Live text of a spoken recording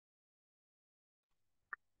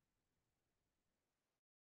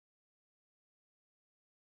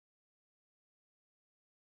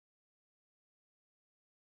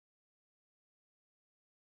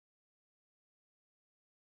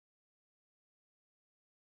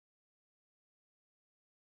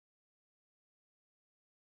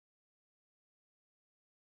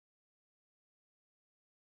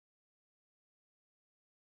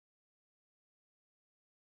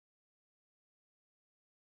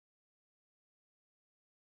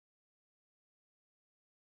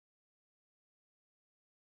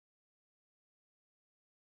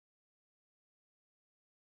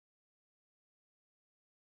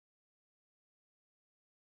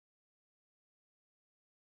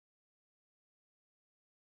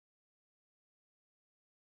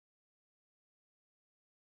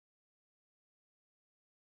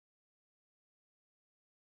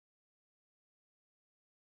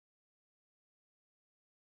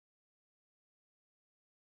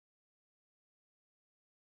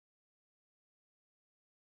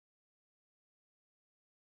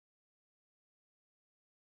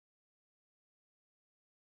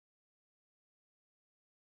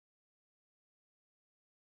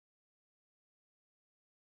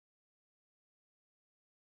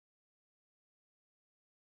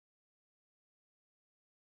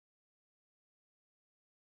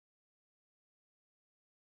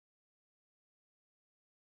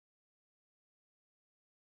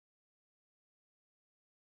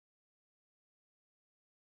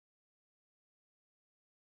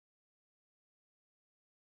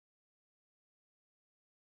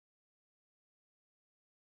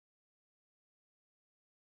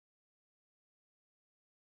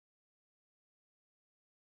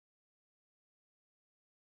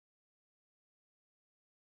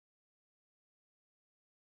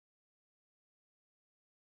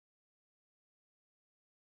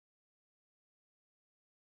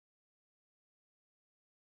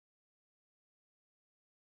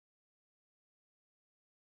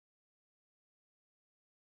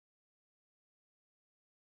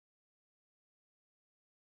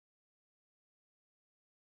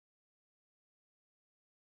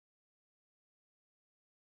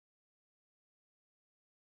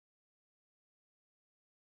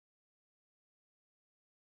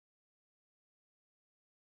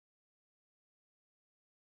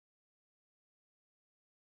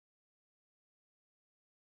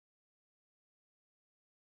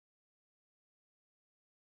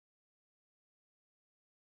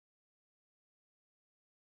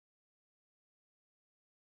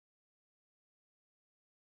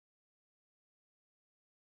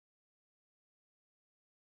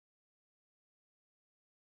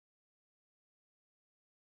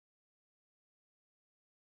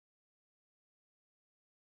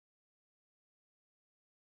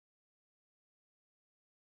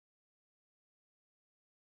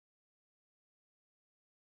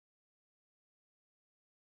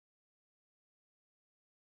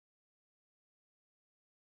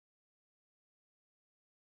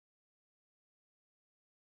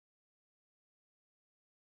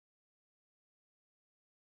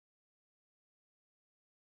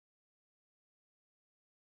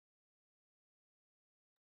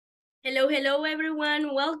Hello, hello,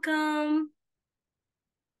 everyone. Welcome.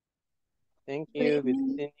 Thank Good you. Good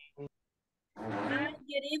evening. evening. Hi,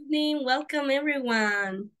 good evening. Welcome,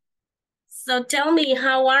 everyone. So tell me,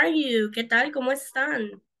 how are you? ¿Qué tal? ¿Cómo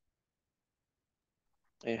están?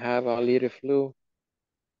 I have a little flu.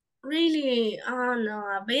 Really? Oh, no,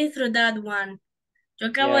 I've been through that one. Yo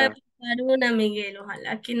acabo de Yeah, pasar una, Miguel.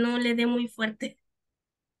 Ojalá que no le dé muy fuerte.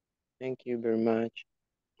 thank you very much.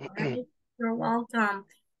 All right. You're welcome.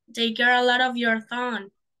 Take care a lot of your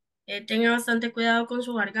thumb. Tenga bastante cuidado con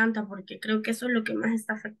su garganta porque creo que eso es lo que más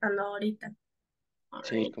está afectando ahorita. All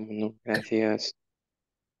Sí, right. como no. Gracias.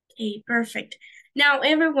 Okay, perfect. Now,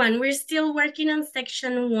 everyone, we're still working on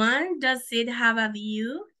section 1. Does it have a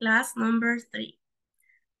view? Class number 3.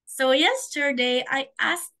 So yesterday, I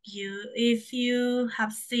asked you if you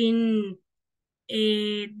have seen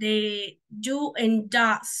the do and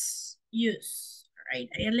does use. Right?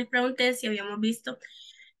 Ayer les pregunté si habíamos visto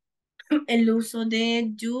el uso de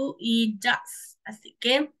do y does. Así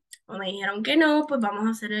que, como me dijeron que no, pues vamos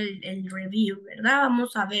a hacer el review, ¿verdad?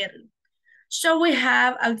 Vamos a verlo. So we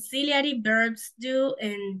have auxiliary verbs do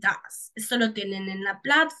and does. Esto lo tienen en la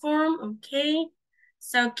platform, okay?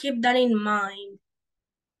 So keep that in mind.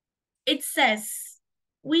 It says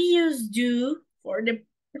we use do for the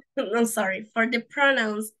I'm sorry, for the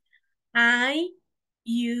pronouns I,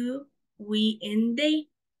 you, we, and they.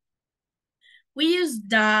 We use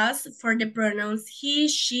does for the pronouns he,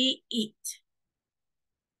 she, it.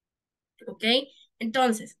 ¿Ok?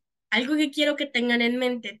 Entonces, algo que quiero que tengan en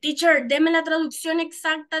mente. Teacher, deme la traducción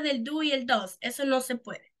exacta del do y el does. Eso no se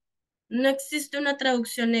puede. No existe una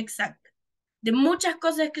traducción exacta. De muchas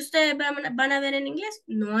cosas que ustedes van a ver en inglés,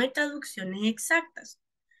 no hay traducciones exactas.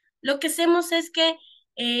 Lo que hacemos es que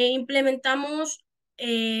implementamos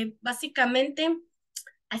básicamente,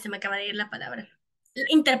 ay, se me acaba de ir la palabra,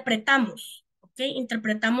 interpretamos, ¿ok?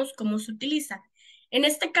 Interpretamos cómo se utiliza. En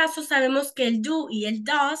este caso sabemos que el do y el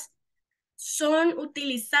does son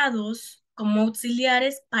utilizados como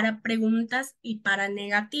auxiliares para preguntas y para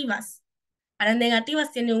negativas. Para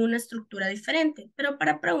negativas tienen una estructura diferente, pero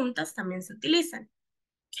para preguntas también se utilizan.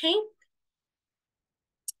 ¿Ok?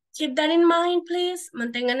 Keep that in mind, please.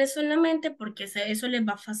 Mantengan eso en la mente porque eso les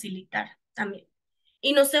va a facilitar también.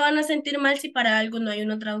 Y no se van a sentir mal si para algo no hay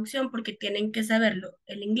una traducción porque tienen que saberlo.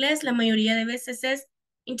 El inglés la mayoría de veces es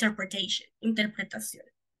interpretation, interpretación.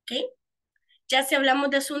 ¿Ok? Ya si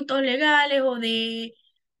hablamos de asuntos legales o de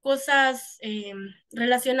cosas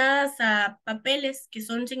relacionadas a papeles que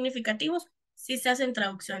son significativos, sí se hacen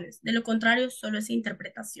traducciones. De lo contrario, solo es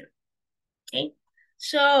interpretación. Okay.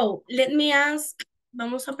 So, let me ask,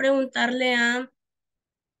 vamos a preguntarle a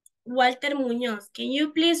Walter Muñoz. Can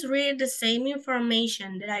you please read the same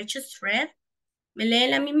information that I just read? ¿Me lee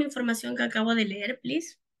la misma información que acabo de leer,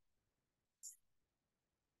 please?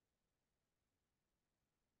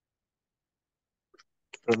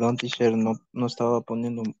 Perdón, teacher, no estaba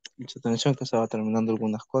poniendo mucha atención, que estaba terminando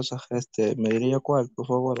algunas cosas. ¿Me diría cuál, por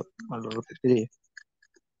favor? Me lo repetiría.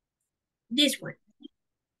 This one.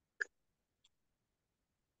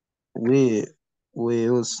 We, we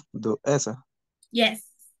use do, esa. Yes.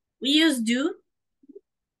 We use do.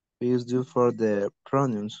 We use do for the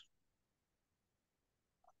pronouns.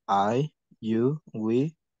 I, you,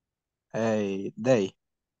 we, they.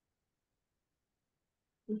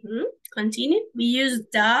 Continue. We use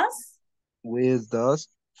does. We use those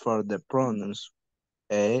for the pronouns.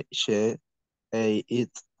 She, it.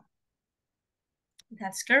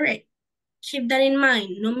 That's correct. Keep that in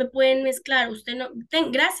mind. No me pueden mezclar. Usted no.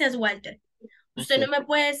 Gracias, Walter. Usted no Okay. me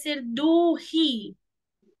puede decir do he.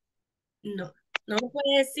 No. No me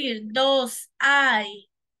puede decir does I.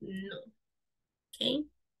 No. Okay.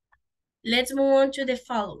 Let's move on to the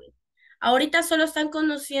following. Ahorita solo están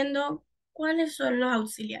conociendo cuáles son los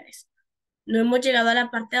auxiliares. No hemos llegado a la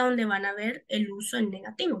parte donde van a ver el uso en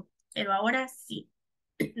negativo, pero ahora sí.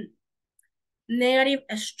 Negative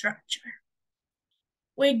structure.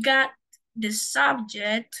 We got the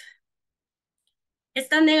subject.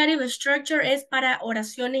 Esta negative structure es para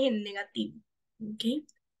oraciones en negativo. Okay.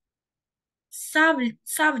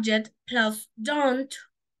 Subject plus don't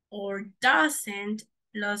or doesn't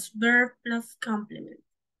plus verb plus complement.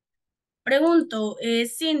 Pregunto,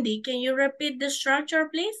 Cindy, can you repeat the structure,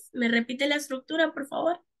 please? ¿Me repite la estructura, por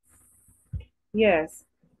favor? Yes.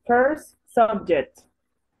 First, subject.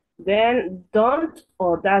 Then don't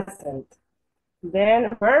or doesn't.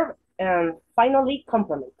 Then verb, and finally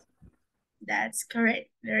complement. That's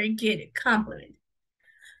correct. Very good. Complement.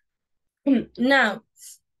 Now,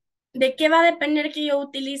 ¿de qué va a depender que yo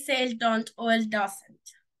utilice el don't o el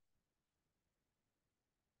doesn't?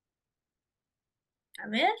 A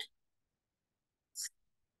ver.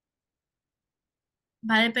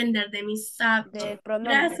 Va a depender de mi subject. Del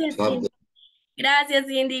pronombre. Gracias, Cindy. Gracias,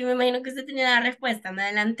 Cindy. Me imagino que usted tenía la respuesta. Me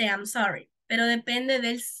adelanté, I'm sorry. Pero depende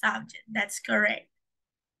del subject. That's correct.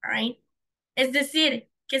 All right. Es decir,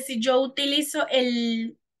 que si yo utilizo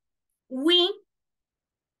el we,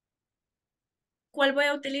 ¿cuál voy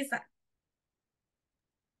a utilizar?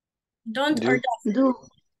 Don't Do. or doesn't. Do.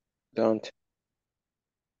 Don't.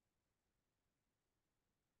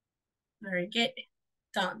 Very good.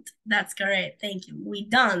 Don't. That's correct. Thank you. We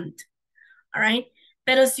don't. All right.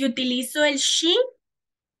 Pero si utilizo el she,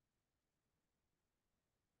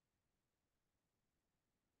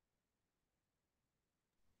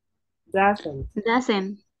 Doesn't.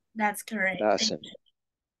 Doesn't. that's correct. Thank Doesn't. you.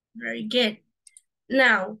 Very good.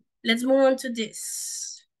 Now, let's move on to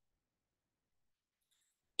this.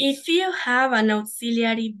 If you have an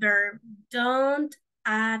auxiliary verb, don't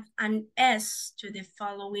add an S to the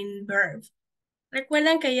following verb.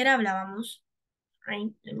 ¿Recuerdan que ayer hablábamos?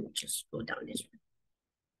 Right? Let me just go down this one.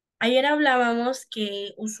 Ayer hablábamos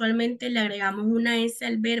que usualmente le agregamos una S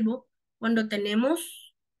al verbo cuando tenemos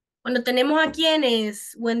a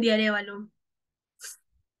quienes, Wendy Arevalo.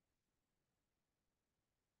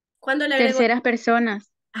 ¿Cuándo le agrego? Terceras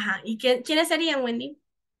personas. Ajá. ¿Y quiénes serían, Wendy?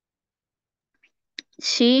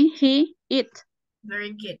 She, he, it.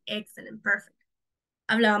 Very good. Excellent. Perfect.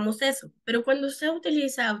 Hablábamos eso. Pero cuando usted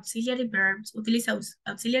utiliza auxiliary verbs,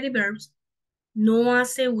 no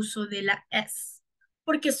hace uso de la S.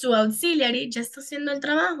 Porque su auxiliary ya está haciendo el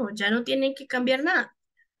trabajo. Ya no tiene que cambiar nada.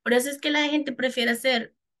 Por eso es que la gente prefiere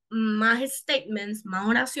hacer más statements, más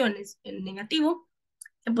oraciones en negativo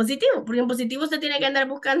que en positivo. Porque en positivo usted tiene que andar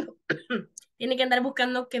buscando,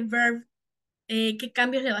 qué verb, qué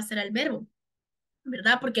cambios le va a hacer al verbo.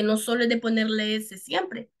 ¿Verdad? Porque no solo es de ponerle S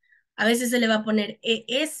siempre. A veces se le va a poner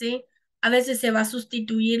ES, a veces se va a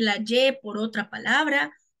sustituir la Y por otra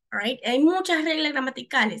palabra. Right? Hay muchas reglas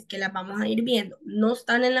gramaticales que las vamos a ir viendo. No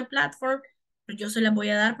están en la plataforma, pero yo se las voy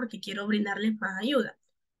a dar porque quiero brindarles más ayuda.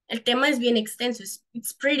 El tema es bien extenso,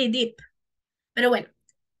 it's pretty deep. Pero bueno,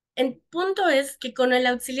 el punto es que con el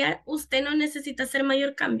auxiliar usted no necesita hacer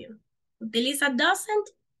mayor cambio. Utiliza doesn't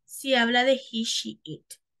si habla de he, she,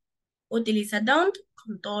 it. Utiliza don't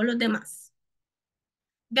con todos los demás.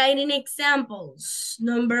 Guiding examples.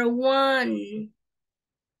 Number 1.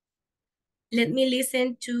 Let me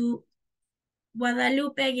listen to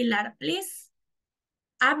Guadalupe Aguilar, please.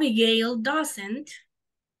 Abigail doesn't.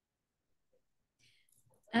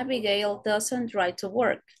 Abigail doesn't drive to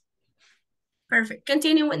work. Perfect.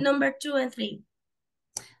 Continue with number 2 and 3.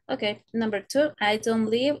 Okay, number 2, I don't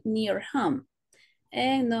live near home.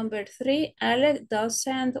 And number 3, Alex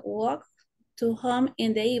doesn't walk to home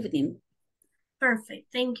in the evening.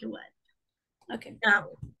 Perfect. Thank you, Ed. Okay. Now,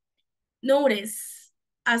 notice,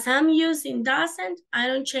 as I'm using doesn't, I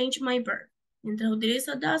don't change my verb. Mientras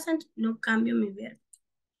utilizo doesn't, no cambio mi verbo.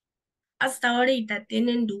 Hasta ahorita,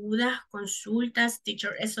 ¿tienen dudas, consultas?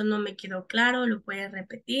 Teacher, eso no me quedó claro, ¿lo puede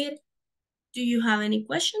repetir? Do you have any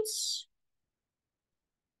questions?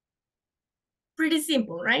 Pretty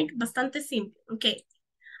simple, right? Bastante simple. Ok.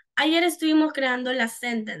 Ayer estuvimos creando las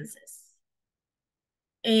sentences.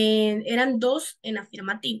 Eran 2 en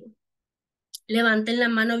afirmativo. Levanten la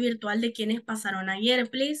mano virtual de quienes pasaron ayer,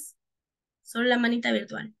 please. Solo la manita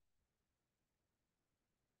virtual.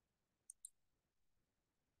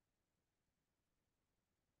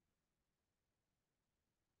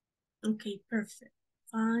 Okay, perfect.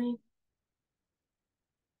 5,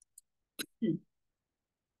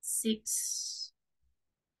 6.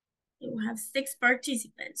 We have 6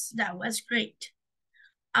 participants. That was great.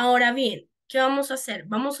 Ahora bien, ¿qué vamos a hacer?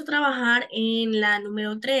 Vamos a trabajar en la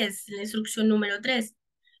número 3, la instrucción número 3.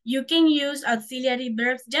 You can use auxiliary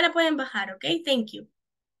verbs. Ya la pueden bajar, ¿ok? Thank you.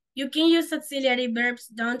 You can use auxiliary verbs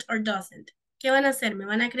don't or doesn't. ¿Qué van a hacer? Me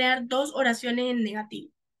van a crear 2 oraciones en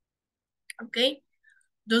negativo. ¿Ok?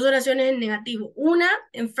 2 oraciones en negativo. Una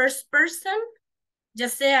en first person, ya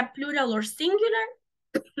sea plural or singular,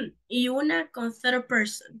 y una con third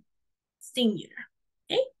person, singular.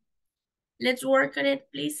 ¿Ok? Let's work on it,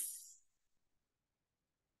 please.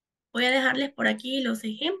 Voy a dejarles por aquí los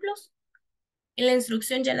ejemplos. En la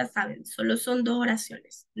instrucción ya la saben, solo son 2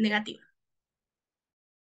 oraciones negativas.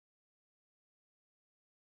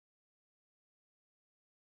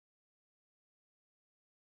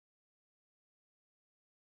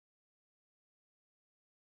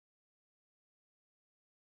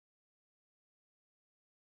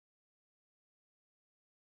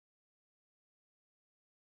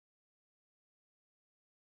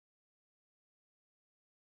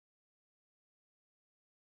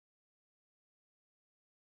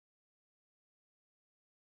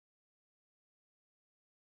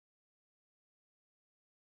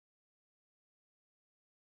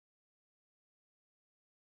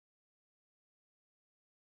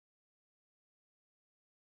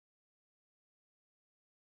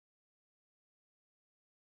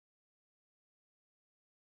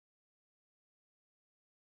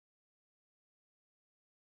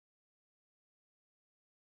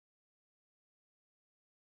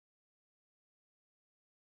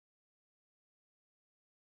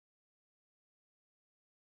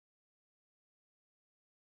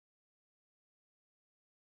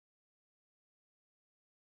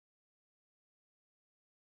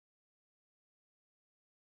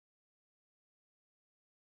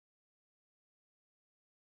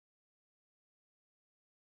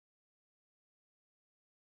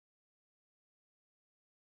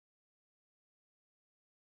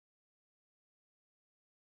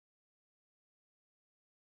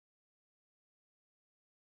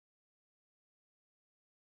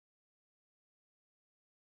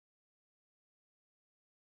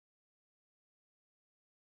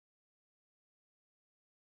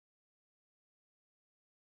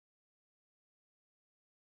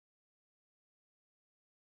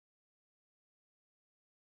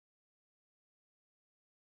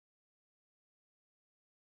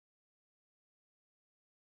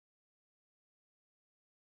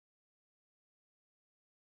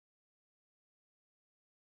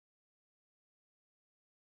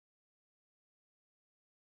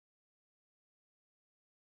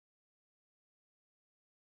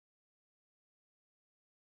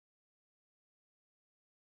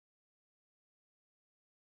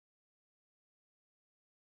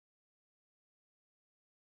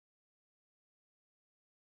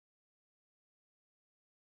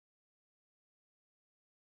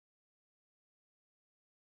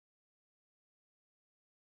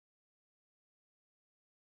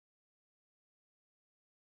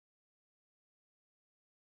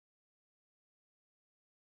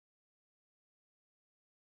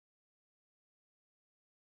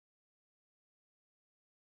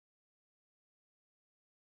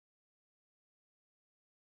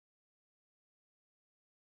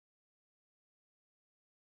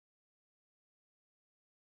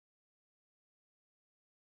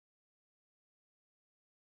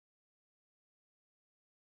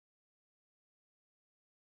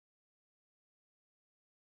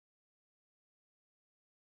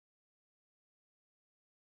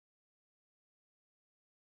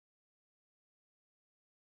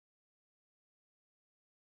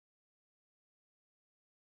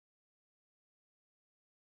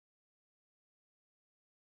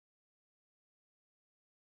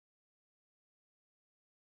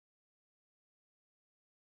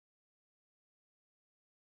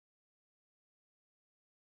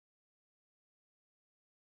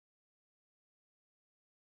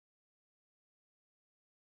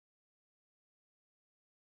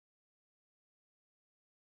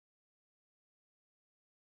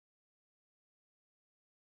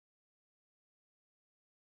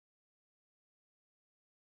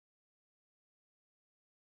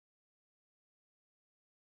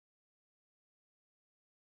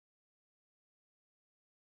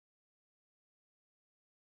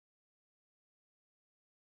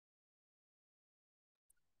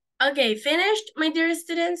 Okay, finished, my dear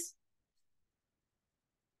students?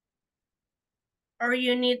 Or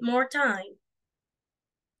you need more time?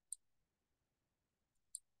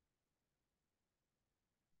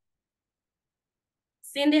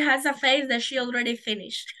 Cindy has a face that she already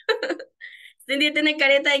finished. Cindy tiene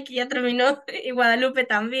careta de que ya terminó y Guadalupe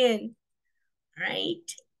también. Right,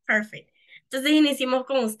 perfect. Entonces iniciamos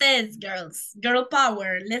con ustedes, girls. Girl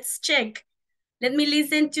power, let's check. Let me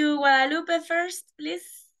listen to Guadalupe first, please.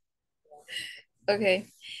 Okay.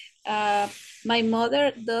 My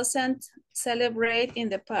mother doesn't celebrate in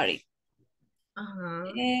the party.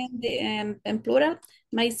 And in plural,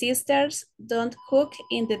 my sisters don't cook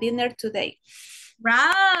in the dinner today.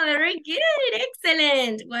 Bravo, very good,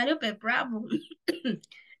 excellent. Guadalupe, bravo.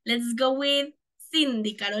 Let's go with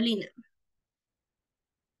Cindy, Carolina.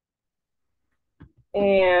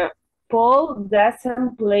 Paul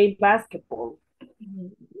doesn't play basketball.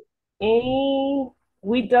 And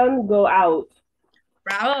we don't go out.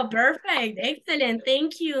 Bravo, perfect, excellent.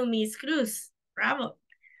 Thank you, Miss Cruz. Bravo.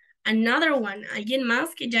 Another one. ¿Alguien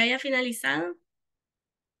más que ya haya finalizado?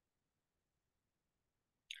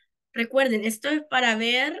 Recuerden, esto es para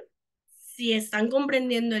ver si están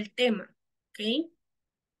comprendiendo el tema, ¿ok?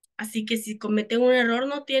 Así que si cometen un error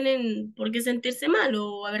no tienen por qué sentirse mal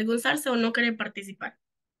o avergonzarse o no querer participar.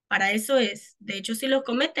 Para eso es. De hecho, si lo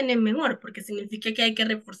cometen es mejor porque significa que hay que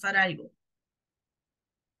reforzar algo.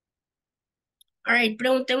 All right,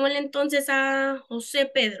 preguntémosle entonces a José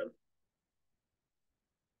Pedro.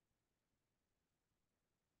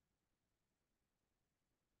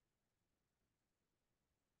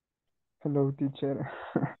 Hello, teacher.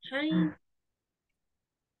 Hi.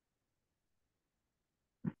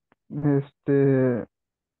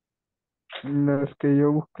 Las que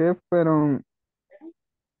yo busqué fue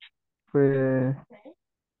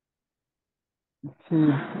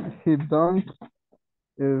he don't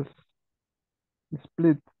es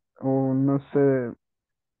split o no sé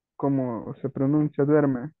cómo se pronuncia,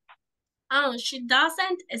 duerme. Oh, she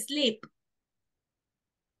doesn't sleep.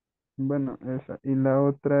 Bueno, esa. Y la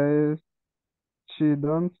otra es she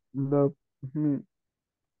don't love me.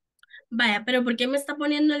 Vaya, pero ¿por qué me está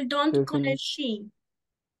poniendo el don't ¿Qué con el significa? she?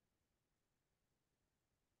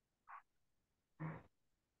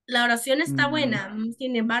 La oración está buena,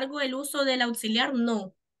 sin embargo, el uso del auxiliar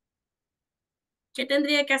no. ¿Qué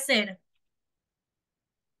tendría que hacer?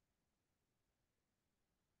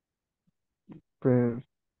 Pues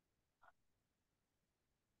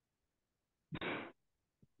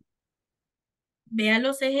Vea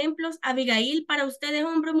los ejemplos. Abigail, para usted es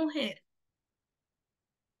hombre o mujer.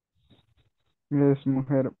 es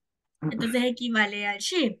mujer. Entonces equivale al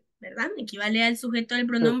she, ¿verdad? Equivale al sujeto del Sí,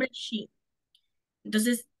 pronombre she.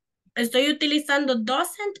 Entonces, estoy utilizando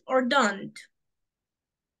doesn't or don't.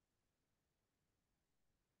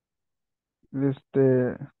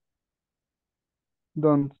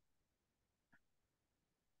 don't.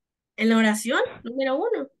 En la oración, número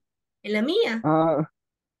 1. En la mía, Ah,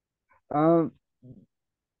 ah,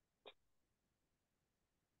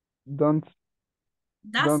 don't,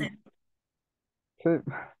 doesn't. sí,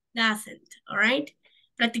 Doesn't, all right?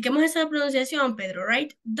 Practiquemos esa pronunciación, Pedro,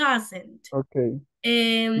 right? Doesn't. ok,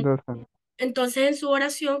 Em, doesn't, entonces, en su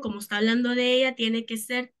oración, como está hablando de ella, tiene que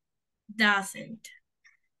ser doesn't.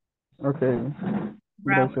 ok,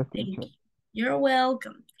 Bravo, gracias, thank teacher. you. You're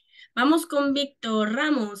welcome. Vamos con Víctor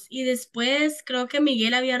Ramos y después creo que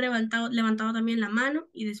Miguel había levantado también la mano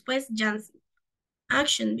y después Jansen.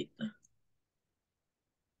 Action, Víctor.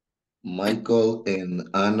 Michael and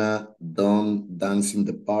Anna don't dance in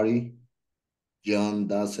the party. John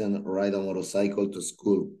doesn't ride a motorcycle to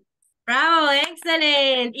school. Bravo,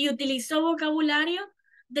 excelente. Y utilizó vocabulario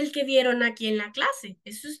del que vieron aquí en la clase.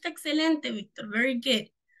 Eso está excelente, Víctor. Very good.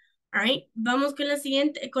 All right. Vamos con el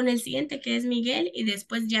siguiente que es Miguel y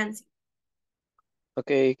después Jansen.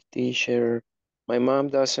 Okay, teacher. My mom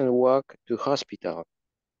doesn't walk to hospital.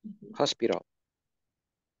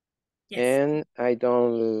 Yes. And I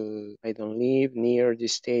don't live near the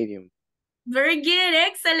stadium. Very good,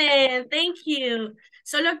 excellent. Thank you.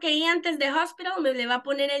 Solo que ahí antes de hospital me le va a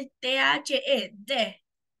poner el THE, de.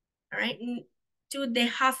 All right. To the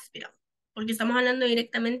hospital. Porque estamos hablando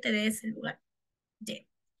directamente de ese lugar. De.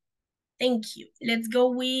 Thank you. Let's go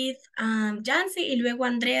with Jancy y luego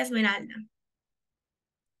Andrea Esmeralda.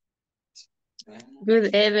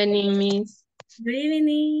 Good evening, Miss. Good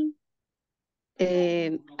evening.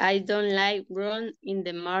 I don't like run in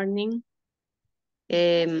the morning.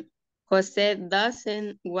 Jose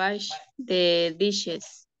doesn't wash the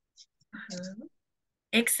dishes.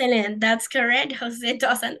 Excellent. That's correct. Jose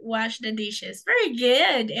doesn't wash the dishes. Very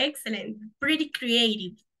good. Excellent. Pretty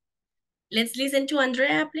creative. Let's listen to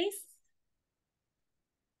Andrea, please.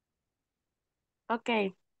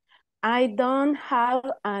 Okay. I don't have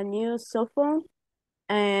a new cell phone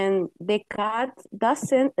and the cat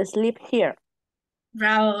doesn't sleep here.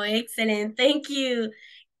 Bravo, excellent, thank you.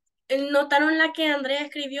 Notaron la que Andrea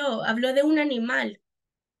escribió, habló de un animal,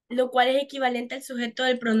 lo cual es equivalente al sujeto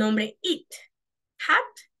del pronombre it.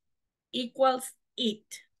 Cat equals it,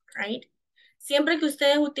 right? Siempre que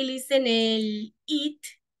ustedes utilicen el it,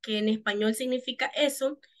 que en español significa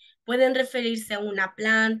eso, pueden referirse a una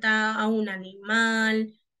planta, a un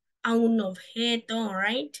animal, a un objeto,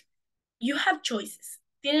 right? You have choices.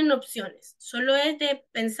 Tienen opciones. Solo es de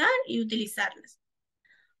pensar y utilizarlas.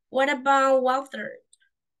 What about Walter?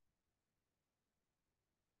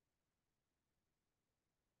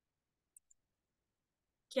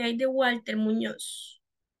 ¿Qué hay de Walter Muñoz?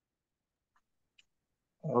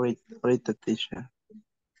 Ahorita, teacher.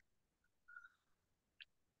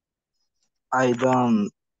 I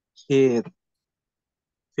don't eat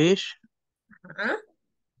fish. Ajá.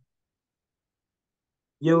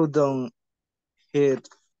 You don't eat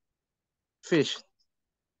fish.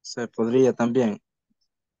 Se podría también.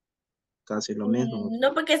 Casi lo mismo.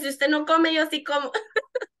 No, porque si usted no come, yo sí como.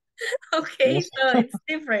 Okay, No, so it's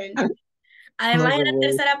different. no Además, se es la puede.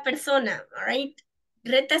 tercera persona, all right?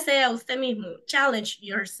 Rétese a usted mismo. Challenge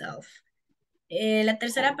yourself. La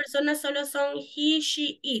tercera persona solo son he,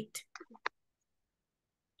 she, it.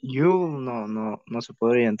 You no se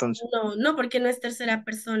podría entonces. No, porque no es tercera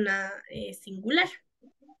persona singular.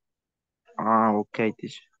 Ah, ok,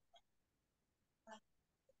 teacher.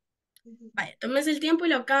 Vaya, tómense el tiempo y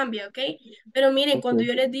lo cambia, ¿ok? Pero miren, Ok. cuando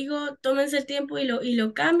yo les digo tómense el tiempo y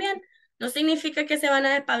lo cambian, no significa que se van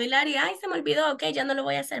a despabilar y, ay, se me olvidó, ok, ya no lo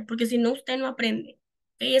voy a hacer, porque si no, usted no aprende.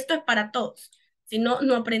 ¿Ok? Esto es para todos. Si no,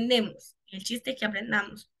 no aprendemos. El chiste es que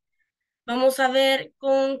aprendamos. Vamos a ver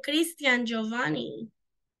con Christian Giovanni.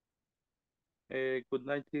 Good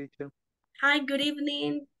night, teacher. Hi, good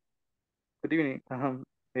evening. Good evening.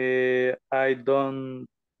 I don't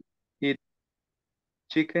eat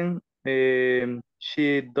chicken.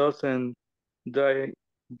 She doesn't drive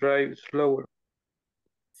slower.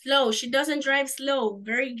 Slow, she doesn't drive slow.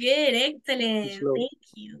 Very good, excellent. Slow.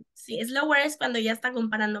 Thank you. Sí, slower es cuando ya está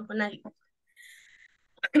comparando con algo.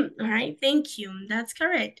 All right, thank you. That's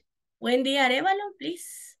correct. Wendy Arevalo,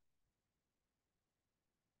 please.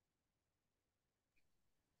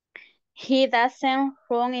 He doesn't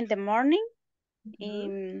run in the morning.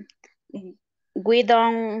 We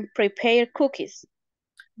don't prepare cookies.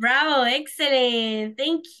 Bravo, excellent.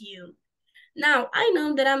 Thank you. Now, I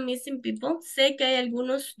know that I'm missing people. Sé que hay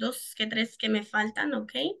algunos, dos, que tres que me faltan,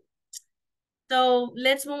 okay? So,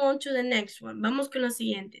 let's move on to the next one. Vamos con lo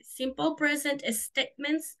siguiente. Simple present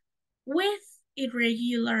statements with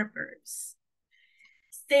irregular verbs.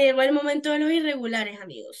 Llegó el momento de los irregulares,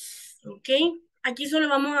 amigos. ¿Ok? Aquí solo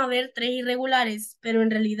vamos a ver 3 irregulares, pero en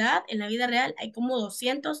realidad, en la vida real, hay como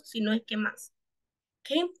 200, si no es que más.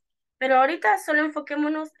 ¿Ok? Pero ahorita solo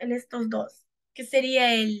enfoquémonos en estos dos, que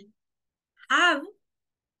sería el have.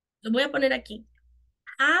 Lo voy a poner aquí.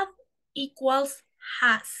 Have equals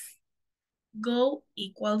has. Go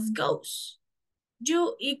equals goes.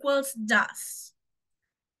 Do equals does.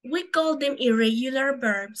 We call them irregular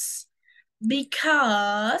verbs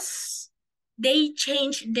because they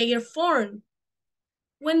change their form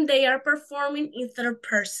when they are performing in third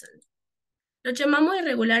person. Los llamamos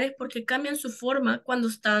irregulares porque cambian su forma cuando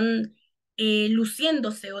están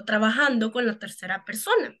luciéndose o trabajando con la tercera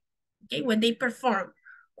persona. Okay? When they perform,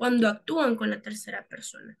 cuando actúan con la tercera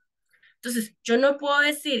persona. Entonces, yo no puedo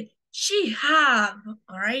decir, she have,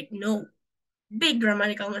 all right? No. Big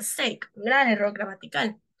grammatical mistake, un gran error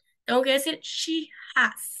gramatical. Tengo que decir, she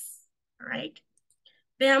has, all right?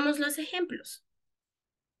 Veamos los ejemplos.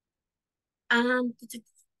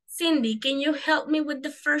 Cindy, can you help me with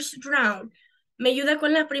the first round? Me ayuda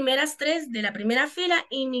con las primeras 3 de la primera fila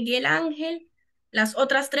y Miguel Ángel las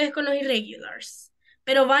otras 3 con los irregulars.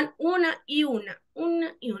 Pero van una y una,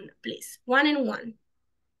 please. One and one.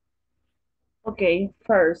 Okay,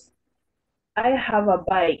 first, I have a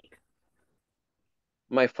bike.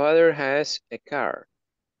 My father has a car.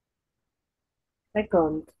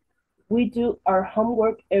 Second, we do our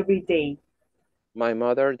homework every day. My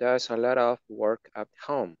mother does a lot of work at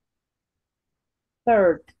home.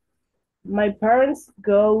 Third, my parents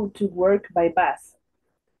go to work by bus.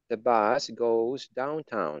 The bus goes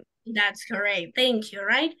downtown. That's correct. Thank you,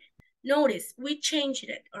 right? Notice, we changed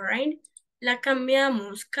it, all right? La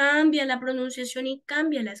cambiamos, cambia la pronunciación y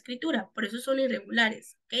cambia la escritura. Por eso son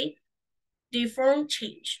irregulares, ¿ok? The form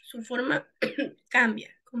change. Su forma cambia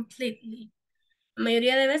completely. La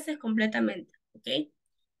mayoría de veces completamente, ¿ok?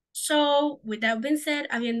 So, with that being said,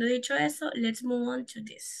 habiendo dicho eso, let's move on to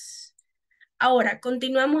this. Ahora,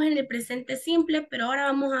 continuamos en el presente simple, pero ahora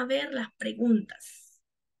vamos a ver las preguntas.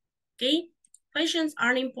 ¿Ok? Questions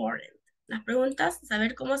are important. Las preguntas,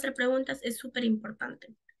 saber cómo hacer preguntas es súper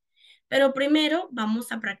importante. Pero primero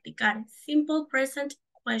vamos a practicar simple present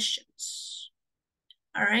questions.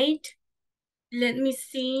 All right? Let me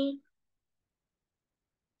see.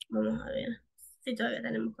 Vamos a ver si todavía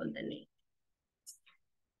tenemos contenido.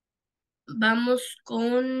 Vamos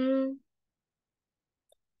con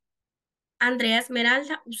Andrea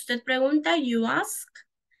Esmeralda. Usted pregunta, you ask.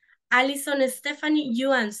 Alison Stephanie,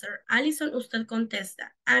 you answer. Alison, usted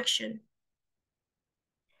contesta. Action.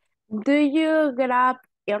 Do you get up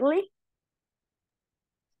early?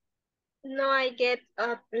 No, I get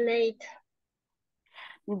up late.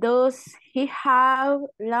 Does he have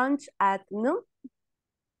lunch at noon?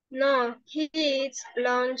 No, he eats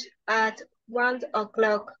lunch at 1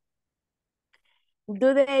 o'clock.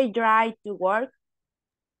 Do they drive to work?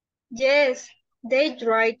 Yes, they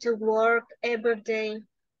drive to work every day.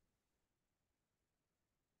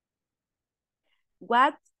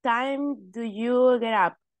 What time do you get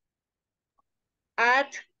up?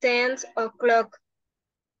 At 10 o'clock.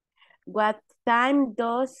 What time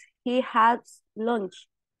does he have lunch?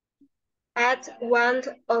 At 1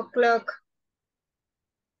 o'clock.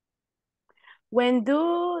 When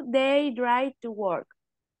do they drive to work?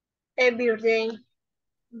 Every day.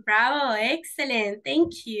 Bravo, excellent.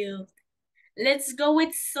 Thank you. Let's go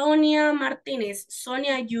with Sonia Martinez.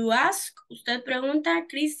 Sonia, you ask. Usted pregunta.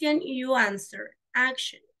 Christian, you answer.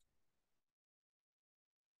 Action.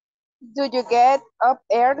 Do you get up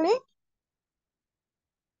early?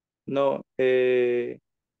 No,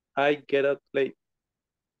 I get up late.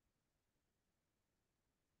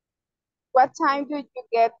 What time do you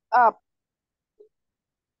get up?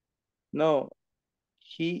 No,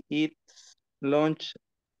 he eats lunch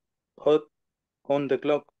hot on the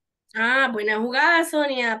clock. Ah, buena jugada,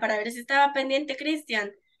 Sonia, para ver si estaba pendiente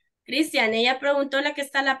Christian. Christian, ella preguntó la que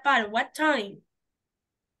está a la par. What time?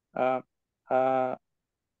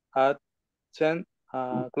 At 10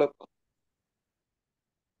 o'clock.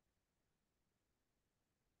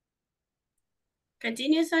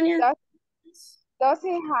 Continue, Sonia. Does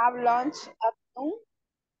he have lunch at noon?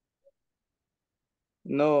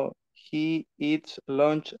 No, he eats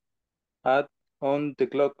lunch at on the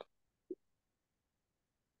clock.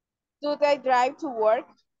 Do they drive to work?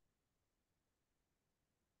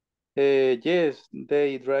 Yes,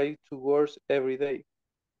 they drive to work every day.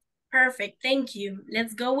 Perfect, thank you.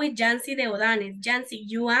 Let's go with Jancy de Odanes. Jancy,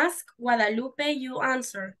 you ask. Guadalupe, you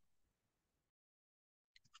answer.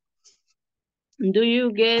 Do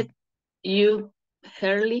you get you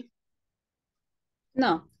early?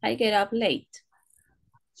 No, I get up late.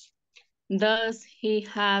 Does he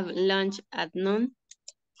have lunch at noon?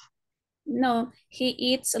 No, he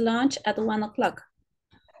eats lunch at 1 o'clock.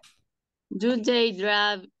 Do they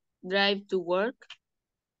drive to work?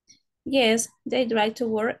 Yes, they drive to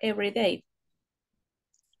work every day.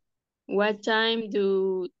 What time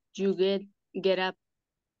do you get up?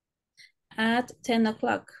 At 10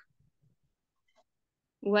 o'clock.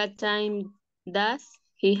 What time does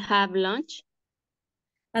he have lunch?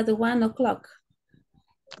 At 1 o'clock.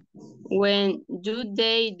 When do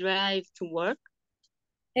they drive to work?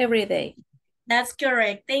 Every day. That's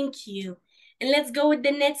correct, thank you. And let's go with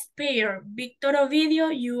the next pair. Victor Ovidio,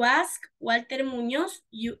 you ask. Walter Munoz,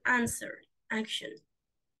 you answer. Action.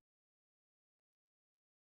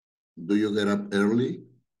 Do you get up early?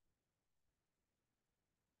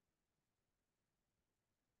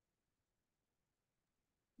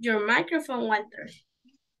 Your microphone, Walter.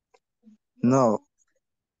 No,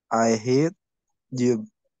 I hit you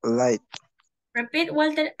late. Repeat,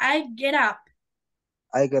 Walter, I get up.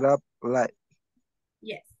 I get up late.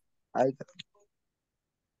 Yes.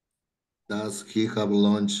 Does he have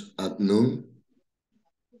lunch at noon?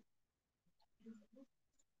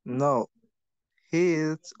 No, he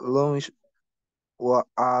eats lunch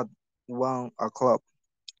at 1 o'clock.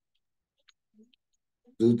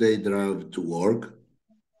 Do they drive to work?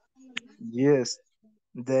 Yes,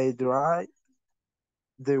 they drive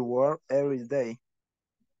they work every day.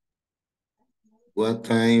 What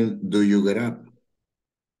time do you get up?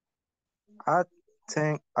 At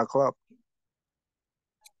 10 o'clock.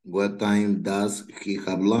 What time does he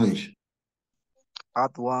have lunch?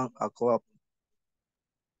 At 1 o'clock.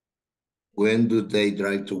 When do they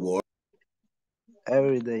drive to work?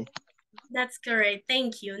 Every day. That's correct,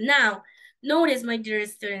 thank you. Now, notice, my dear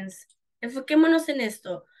students, enfoquémonos en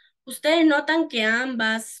esto. Ustedes notan que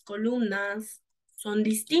ambas columnas son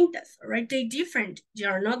distintas, right? They're different, they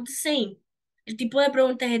are not the same. El tipo de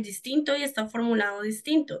preguntas es distinto y está formulado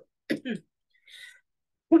distinto.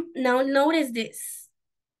 Now notice this.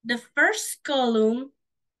 The first column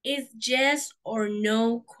is yes or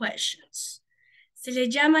no questions. Se le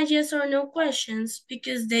llama yes or no questions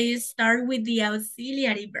because they start with the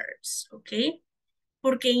auxiliary verbs, ¿ok?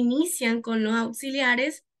 Porque inician con los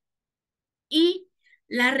auxiliares y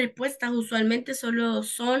las respuestas usualmente solo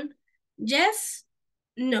son yes,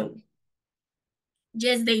 no.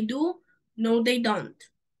 Yes, they do, no, they don't,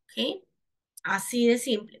 ¿ok? Así de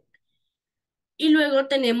simple. Y luego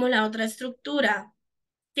tenemos la otra estructura,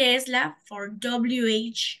 que es la for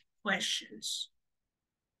WH questions.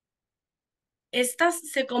 Estas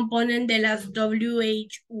se componen de las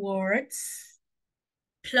WH words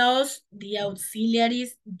plus the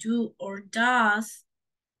auxiliaries do or does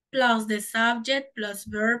plus the subject plus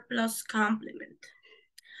verb plus complement.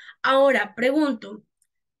 Ahora, pregunto,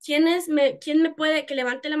 ¿quién me puede, que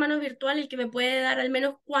levante la mano virtual y que me puede dar al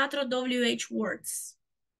menos 4 WH words?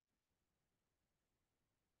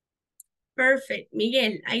 Perfect.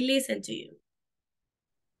 Miguel, I listen to you.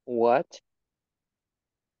 What,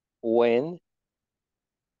 when,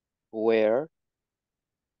 where,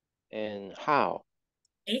 and how.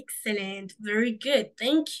 Excellent. Very good.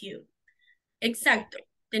 Thank you. Exacto.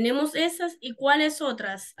 Tenemos esas y cuáles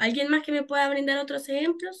otras. ¿Alguien más que me pueda brindar otros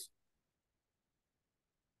ejemplos?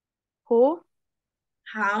 Who?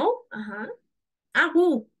 How. Ajá. Ah,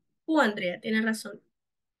 who. Who, Andrea, tienes razón.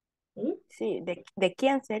 Who. Sí, ¿de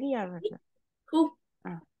quién sería, verdad? Who.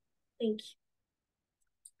 Ah. Thank you.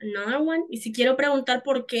 Another one. Y si quiero preguntar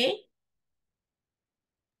por qué.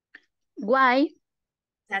 Why?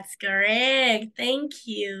 That's correct. Thank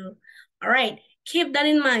you. All right. Keep that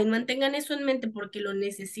in mind. Mantengan eso en mente porque lo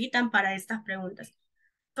necesitan para estas preguntas.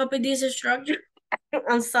 Copy this structure.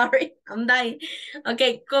 I'm sorry. I'm dying.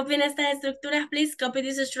 Okay. Copien estas estructuras, please. Copy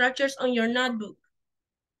these structures on your notebook.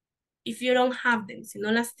 If you don't have them. Si no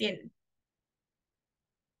las tienen.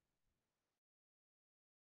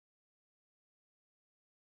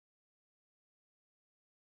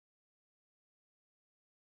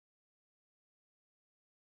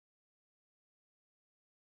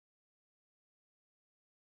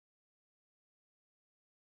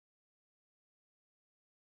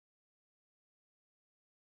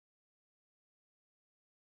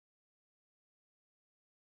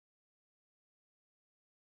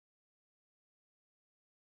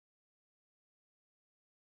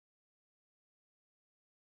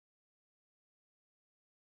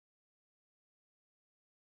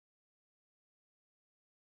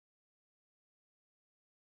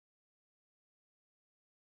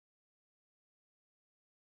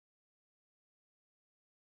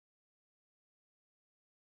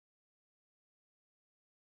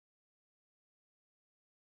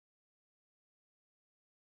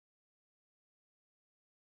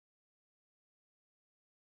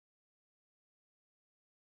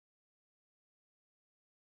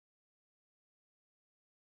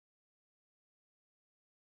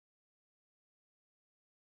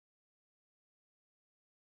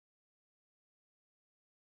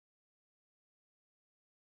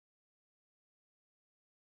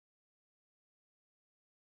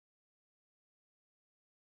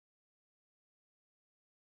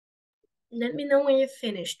 Let me know when you're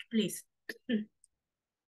finished, please.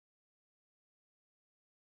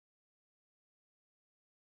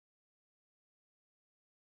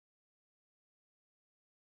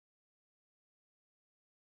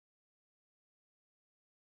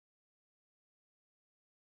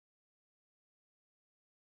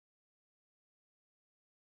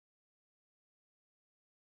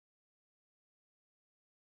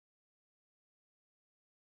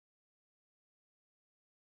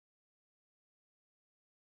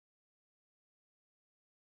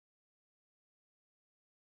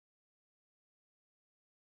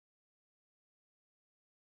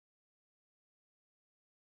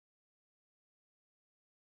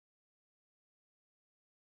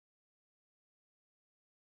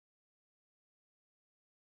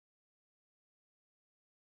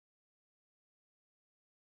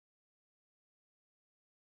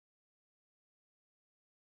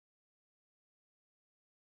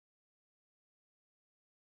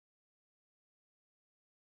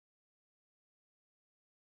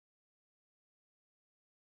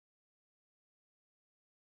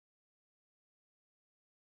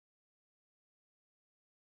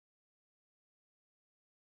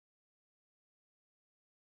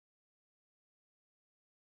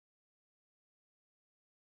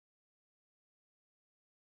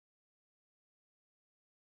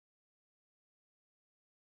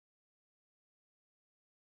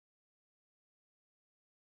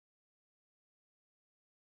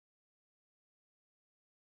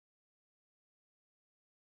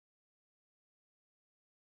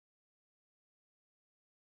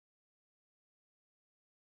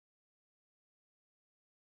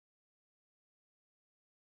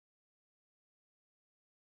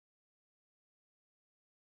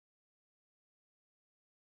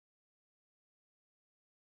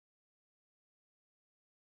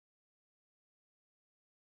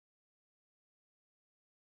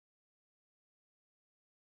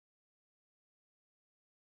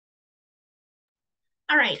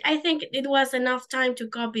 All right, I think it was enough time to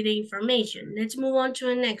copy the information. Let's move on to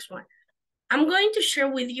the next one. I'm going to share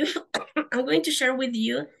with you, I'm going to share with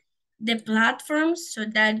you the platforms so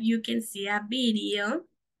that you can see a video.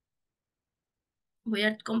 Voy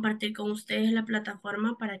a compartir con ustedes la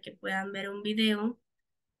plataforma para que puedan ver un video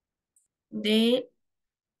de...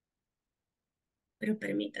 Pero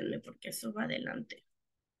permítanme porque eso va adelante.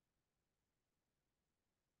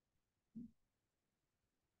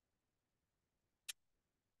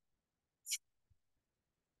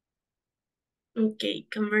 Ok,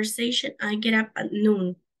 conversation, I get up at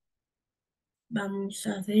noon. Vamos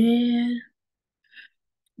a ver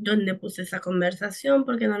dónde puse esa conversación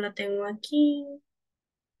porque no la tengo aquí.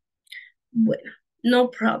 Bueno, no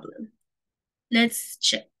problem. Let's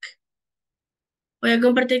check. Voy a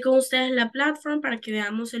compartir con ustedes la plataforma para que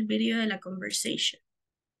veamos el video de la conversation.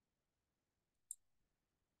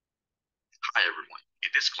 Hi everyone.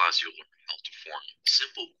 In this class you'll learn how to form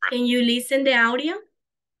simple Can you listen the audio?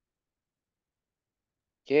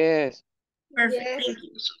 Yes. Perfect, Yes. thank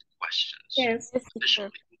you. questions. Yes.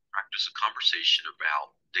 Additionally, we'll practice a conversation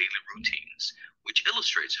about daily routines, which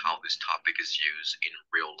illustrates how this topic is used in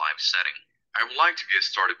real life setting. I would like to get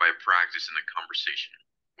started by practicing a conversation,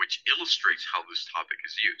 which illustrates how this topic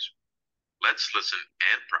is used. Let's listen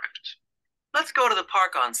and practice. Let's go to the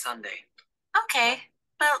park on Sunday. Okay,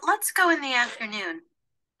 but let's go in the afternoon.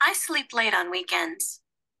 I sleep late on weekends.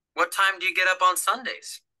 What time do you get up on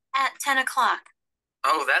Sundays? At 10 o'clock.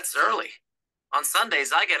 Oh, that's early. On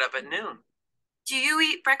Sundays, I get up at noon. Do you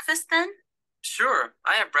eat breakfast then? Sure,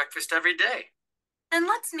 I have breakfast every day. Then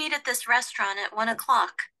let's meet at this restaurant at 1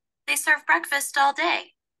 o'clock. They serve breakfast all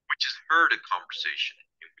day. We just heard a conversation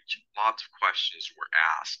in which lots of questions were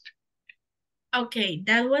asked. Okay,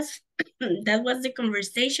 that was that was the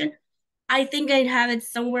conversation. I think I have it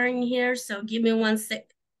somewhere in here, so give me 1 sec.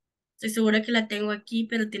 Estoy segura que la tengo aquí,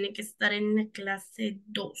 pero tiene que estar en la clase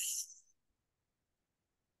 2.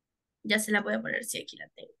 Ya se la voy a poner si aquí la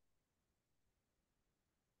tengo.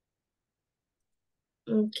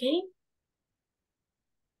 Okay.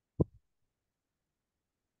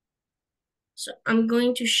 So I'm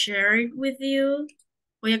going to share it with you.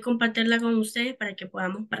 Voy a compartirla con ustedes para que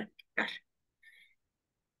podamos practicar.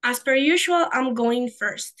 As per usual, I'm going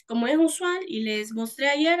first. Como es usual y les mostré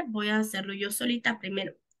ayer, voy a hacerlo yo solita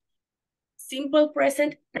primero. Simple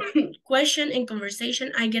present question and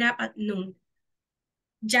conversation. I get up at noon.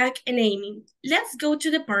 Jack and Amy, let's go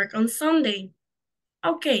to the park on Sunday.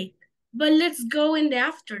 Okay, but let's go in the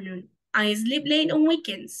afternoon. I sleep late on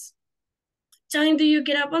weekends. What time do you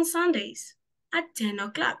get up on Sundays? At 10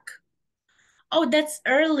 o'clock. Oh, that's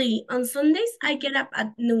early. On Sundays, I get up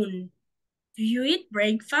at noon. Do you eat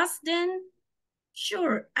breakfast then?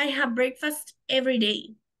 Sure, I have breakfast every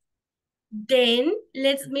day. Then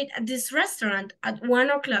let's meet at this restaurant at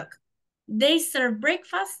 1 o'clock. They serve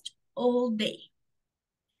breakfast all day.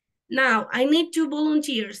 Now, I need 2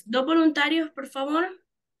 volunteers. 2 voluntarios, por favor.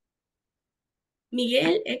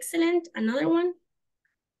 Miguel, excellent. Another one.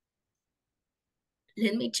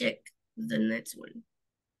 Let me check the next one.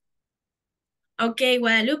 Okay,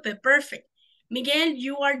 Guadalupe, perfect. Miguel,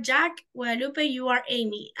 you are Jack. Guadalupe, you are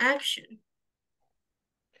Amy. Action.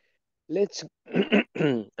 Let's,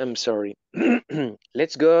 I'm sorry.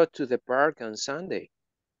 Let's go to the park on Sunday.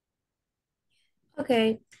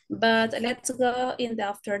 Okay, but let's go in the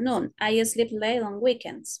afternoon. I sleep late on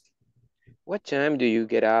weekends. What time do you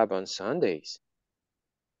get up on Sundays?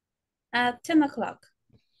 At 10 o'clock.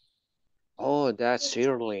 Oh, that's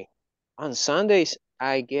early. On Sundays,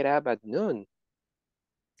 I get up at noon.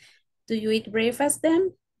 Do you eat breakfast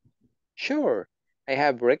then? Sure, I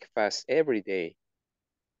have breakfast every day.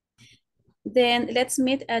 Then let's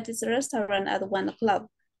meet at this restaurant at 1 o'clock.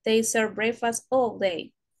 They serve breakfast all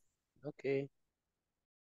day. Okay.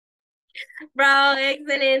 Bro,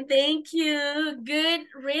 excellent. Thank you. Good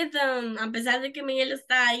rhythm. A pesar de que Miguel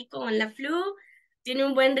está ahí con la flu, tiene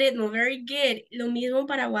un buen ritmo. Very good. Lo mismo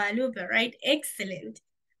para Guadalupe, right? Excellent.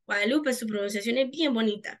 Guadalupe, su pronunciación es bien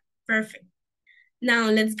bonita. Perfect. Now,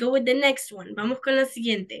 let's go with the next one. Vamos con la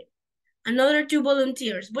siguiente. Another 2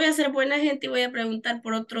 volunteers. Voy a ser buena gente y voy a preguntar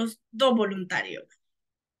por otros 2 voluntarios.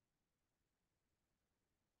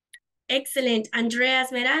 Excellent. Andrea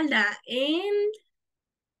Esmeralda. And...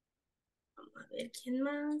 Vamos a ver quién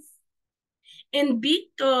más. And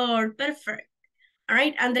Victor. Perfect. All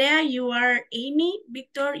right, Andrea, you are Amy.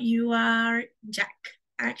 Victor, you are Jack.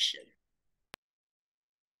 Action.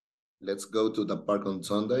 Let's go to the park on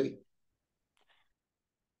Sunday.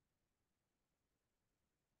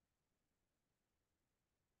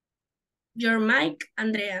 Your mic,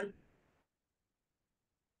 Andrea.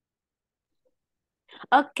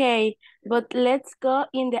 Okay, but let's go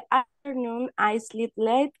in the afternoon. I sleep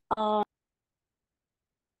late.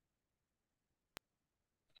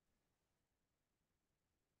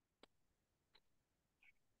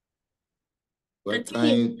 What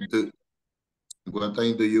Continue. what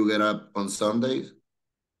time do you get up on Sundays?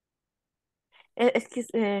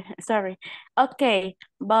 Sorry. Okay,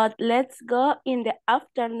 but let's go in the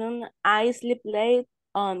afternoon. I sleep late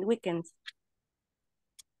on weekends.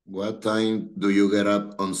 What time do you get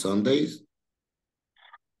up on Sundays?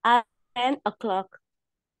 At 10 o'clock.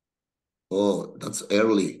 Oh, that's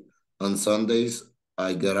early. On Sundays,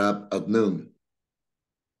 I get up at noon.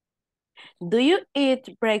 Do you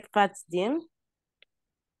eat breakfast, Jim?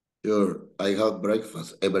 Sure, I have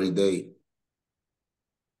breakfast every day.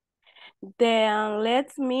 Then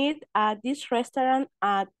let's meet at this restaurant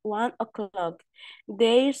at 1 o'clock.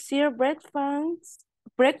 They serve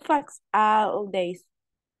breakfast all days.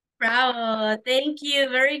 Bravo. Thank you.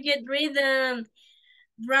 Very good rhythm.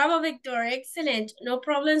 Bravo, Victor. Excellent. No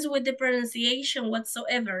problems with the pronunciation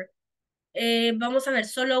whatsoever. Vamos a ver,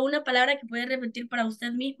 solo una palabra que puede repetir para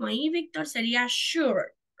usted mismo ahí, Víctor, sería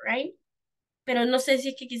sure, right? Pero no sé si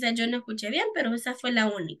es que quizás yo no escuché bien, pero esa fue la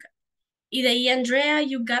única. Y de ahí, Andrea,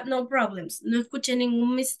 you got no problems. No escuché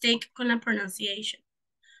ningún mistake con la pronunciation.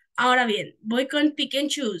 Ahora bien, voy con pick and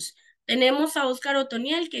choose. Tenemos a Oscar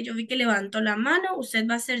Otoniel, que yo vi que levantó la mano. Usted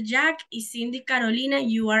va a ser Jack y Cindy Carolina,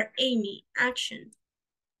 you are Amy. Action.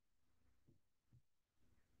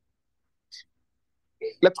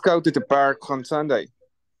 Let's go to the park on Sunday.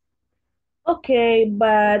 Okay,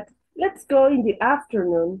 but let's go in the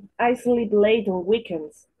afternoon. I sleep late on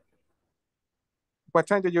weekends. What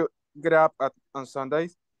time do you get up on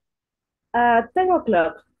Sundays? 10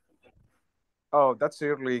 o'clock. Oh, that's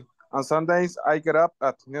early. On Sundays, I get up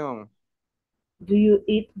at noon. Do you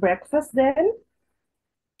eat breakfast then?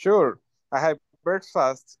 Sure, I have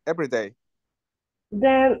breakfast every day.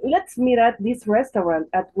 Then let's meet at this restaurant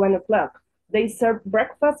at 1 o'clock. They serve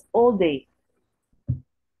breakfast all day.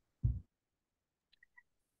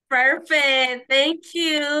 Perfect. Thank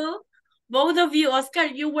you. Both of you, Oscar,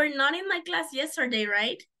 you were not in my class yesterday,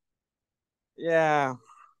 right? Yeah.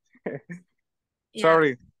 Yeah.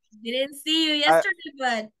 Sorry. Didn't see you yesterday,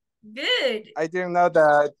 but good. I didn't know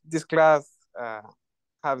that this class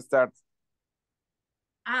have started.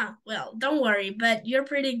 Ah, well, don't worry, but you're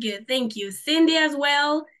pretty good. Thank you. Cindy as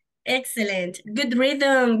well. Excellent. Good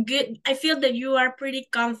rhythm. Good. I feel that you are pretty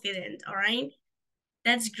confident, all right?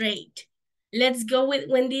 That's great. Let's go with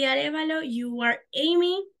Wendy Arevalo. You are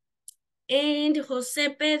Amy. And Jose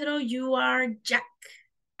Pedro, you are Jack.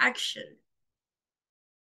 Action.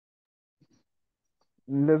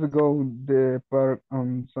 Let's go the park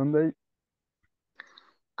on Sunday.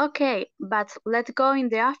 Okay, but let's go in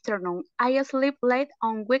the afternoon. I sleep late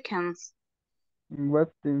on weekends.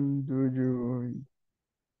 What time do you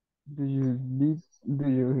sleep? Do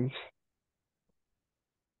you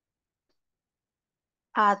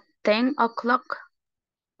At 10 o'clock.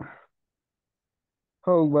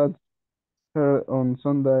 how about on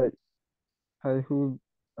Sunday? I would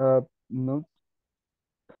not.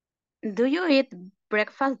 Do you eat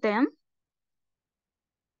breakfast then?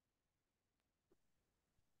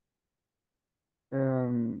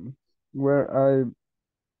 Where I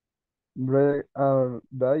break or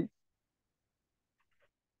die.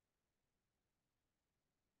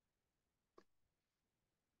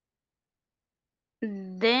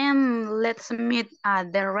 Then let's meet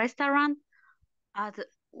at the restaurant at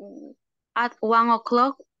 1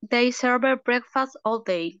 o'clock. They serve breakfast all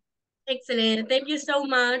day. Excellent. Thank you so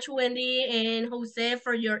much, Wendy and Jose,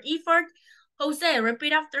 for your effort. Jose,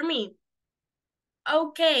 repeat after me.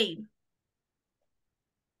 Okay.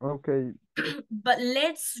 Okay, But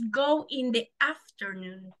let's go in the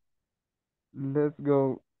afternoon. let's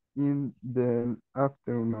go in the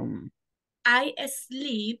afternoon. I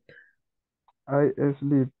sleep I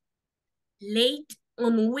sleep late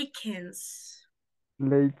on weekends.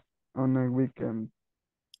 late on a weekend.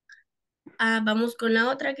 Vamos con la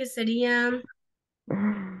otra que sería...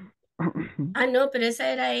 no, pero esa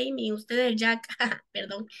era Amy, usted es Jack.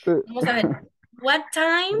 Perdón. Vamos a ver. What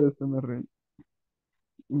time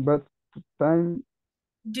What time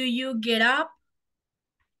do you get up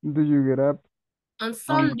do you get up on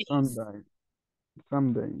Sundays? on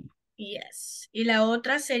Sunday? Yes. Y la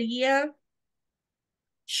otra sería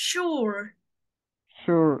sure.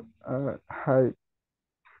 Sure,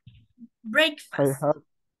 Breakfast. I have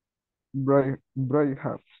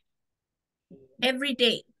breakfast Every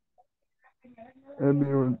day.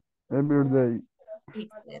 every day.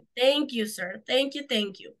 Thank you, sir. Thank you.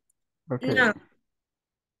 Okay. Now,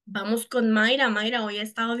 Vamos con Mayra. Mayra, hoy ha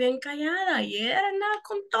estado bien callada. Ayer andaba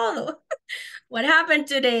con todo. What happened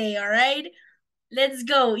today? All right. Let's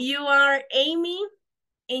go. You are Amy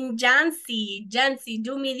and Jancy. Jancy,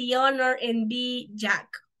 do me the honor and be Jack.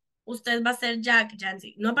 Usted va a ser Jack,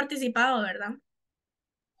 Jancy. No ha participado, ¿verdad?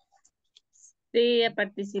 Sí,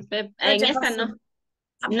 participé. Pero En ya esta pasó. no.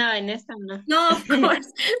 No, en esta no. No, of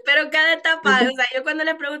course. Pero cada etapa, o sea, yo cuando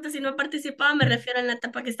le pregunto si no ha participado, me refiero a la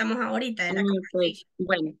etapa que estamos ahorita de la Ok, conversation.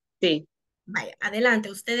 bueno, sí. Vaya,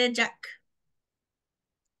 adelante, usted es Jack.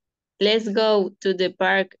 Let's go to the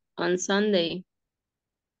park on Sunday.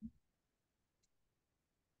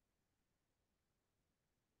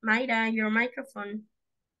 Mayra, your microphone.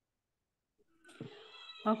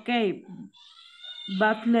 Okay,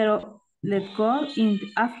 but let's go in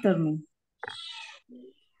the afternoon.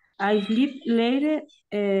 I sleep later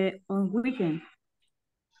on weekend.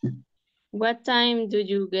 What time do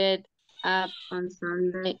you get up on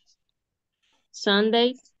Sunday?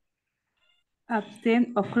 Sundays? At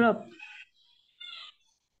 10 o'clock.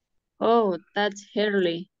 Oh, that's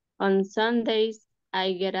early. On Sundays,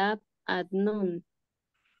 I get up at noon.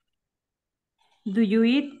 Do you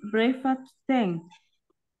eat breakfast 10?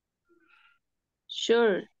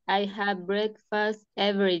 Sure, I have breakfast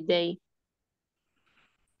every day.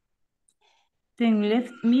 Then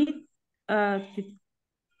let's meet at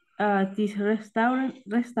this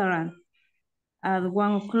restaurant. At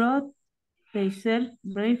 1 o'clock, they serve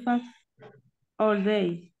breakfast all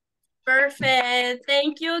day. Perfect.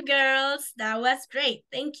 Thank you, girls. That was great.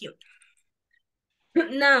 Thank you.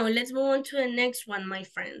 Now, let's move on to the next one, my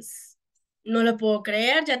friends. No lo puedo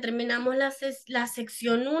creer, ya terminamos la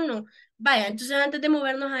sección 1. Vaya, entonces antes de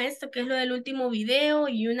movernos a esto, que es lo del último video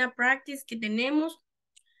y una practice que tenemos,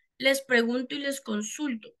 les pregunto y les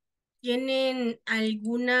consulto. ¿Tienen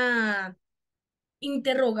alguna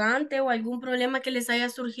interrogante o algún problema que les haya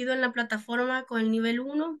surgido en la plataforma con el nivel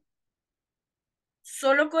 1?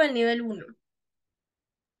 Solo con el nivel 1.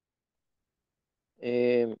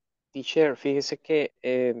 Teacher, fíjese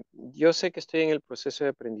que yo sé que estoy en el proceso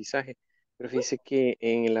de aprendizaje, pero fíjese que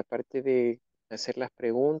en la parte de hacer las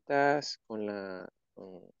preguntas con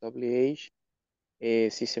con WH,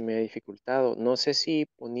 sí se me ha dificultado. No sé si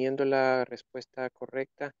poniendo la respuesta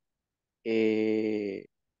correcta, he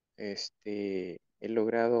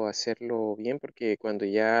logrado hacerlo bien, porque cuando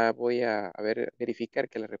ya voy a verificar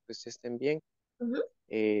que las respuestas estén bien,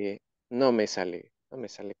 no me sale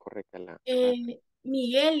correcta la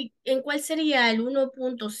Miguel, ¿en cuál sería? ¿El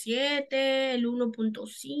 1.7? ¿El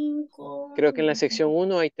 1.5? Creo que en la sección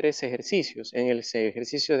 1 hay 3 ejercicios. En el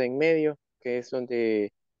ejercicio de en medio, que es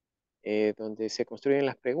donde se construyen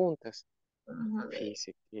las preguntas. Vamos a ver.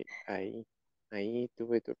 Fíjese que ahí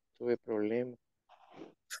tuve problemas.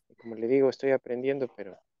 Como le digo, estoy aprendiendo,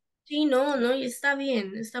 pero Sí, no, y está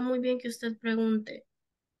bien, está muy bien que usted pregunte.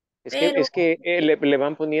 es Pero, que le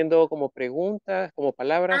van poniendo como preguntas, como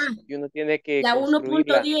palabras, y uno tiene que la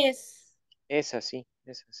construirla. 1.10, Esa sí,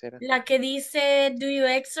 esa será. la que dice, do you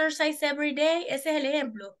exercise every day? Ese es el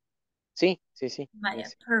ejemplo. Sí. Vaya,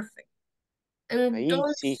 ese. perfect. Ahí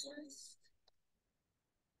sí. Entonces,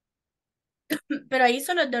 pero ahí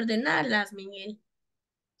solo es de ordenarlas, Miguel.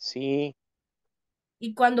 Sí.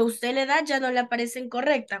 Y cuando usted le da, ya no le aparece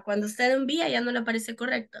incorrecta. Cuando usted envía, ya no le aparece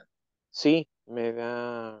correcta. Sí, me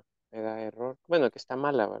da error. Bueno, que está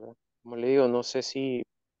mala, ¿verdad? Como le digo, no sé si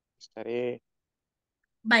estaré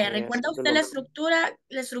Vaya, ¿recuerda usted haciéndolo. la estructura?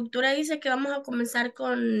 La estructura dice que vamos a comenzar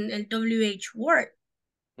con el WH word,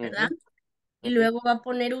 ¿verdad? Y luego va a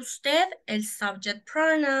poner usted el subject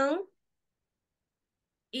pronoun.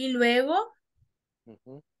 Y luego,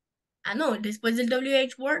 no, después del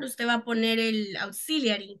WH word, usted va a poner el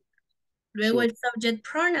auxiliary. Luego el subject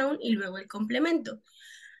pronoun y luego el complemento.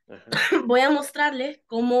 Voy a mostrarles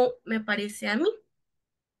cómo me parece a mí.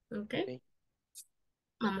 ¿Ok?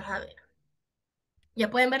 Vamos a ver.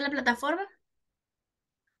 ¿Ya pueden ver la plataforma?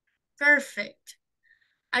 Perfect.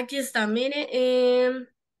 Aquí está, mire.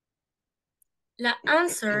 La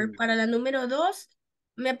answer para la número 2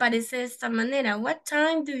 me parece de esta manera. What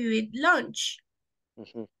time do you eat lunch?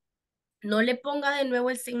 No le ponga de nuevo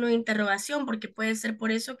el signo de interrogación porque puede ser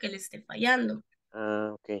por eso que le esté fallando. Ah,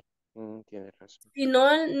 ok. Tiene razón. Si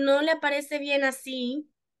no le aparece bien así,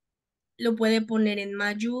 lo puede poner en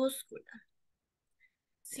mayúscula.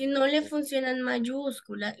 Si no le funciona en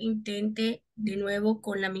mayúscula, intente de nuevo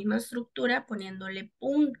con la misma estructura poniéndole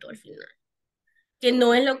punto al final. Que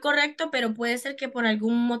no es lo correcto, pero puede ser que por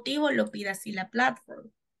algún motivo lo pida así la plataforma.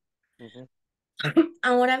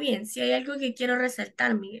 Ahora bien, si hay algo que quiero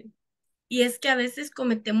resaltar, Miguel, y es que a veces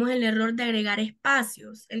cometemos el error de agregar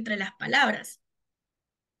espacios entre las palabras.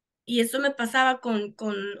 Y eso me pasaba con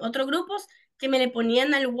otros grupos que me le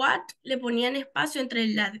ponían al what, le ponían espacio entre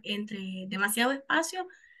demasiado espacio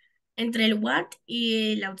entre el what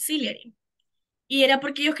y el auxiliary. Y era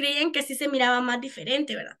porque ellos creían que así se miraba más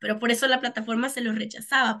diferente, ¿verdad? Pero por eso la plataforma se los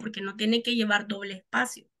rechazaba, porque no tiene que llevar doble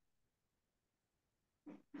espacio.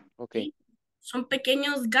 Ok. ¿Sí? Son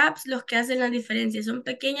pequeños gaps los que hacen la diferencia, son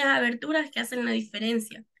pequeñas aberturas que hacen la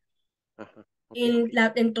diferencia. Ajá.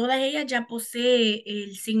 En todas ellas ya posee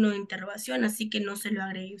el signo de interrogación, así que no se lo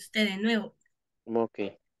agregue usted de nuevo. Ok.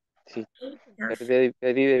 Sí. Perfect.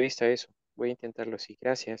 Perdí de vista eso. Voy a intentarlo así.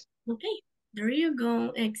 Gracias. Okay, there you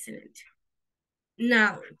go. Excellent.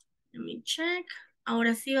 Now, let me check.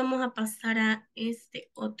 Ahora sí vamos a pasar a este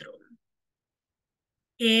otro.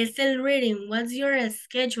 Que es el reading. What's your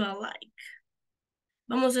schedule like?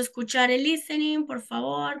 Vamos a escuchar el listening, por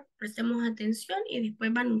favor. Prestemos atención y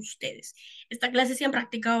después van ustedes. Esta clase sí han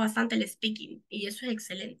practicado bastante el speaking y eso es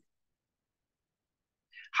excelente.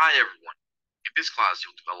 Hi everyone. In this class,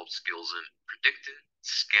 you'll develop skills in predicting,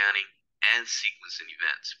 scanning, and sequencing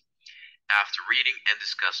events. After reading and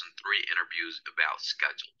discussing 3 interviews about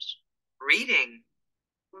schedules. Reading.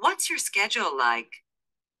 What's your schedule like?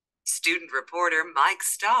 Student reporter Mike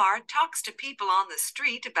Starr talks to people on the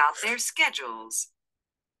street about their schedules.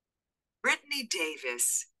 Brittany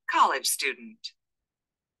Davis, college student.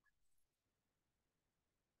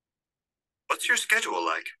 What's your schedule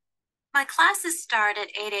like? My classes start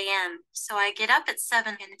at 8 a.m., so I get up at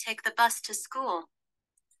 7 and take the bus to school.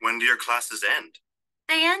 When do your classes end?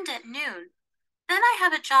 They end at noon. Then I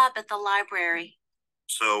have a job at the library.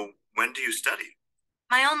 So, when do you study?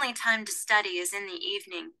 My only time to study is in the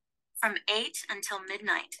evening, from 8 until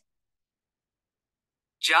midnight.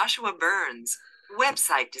 Joshua Burns,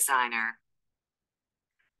 website designer.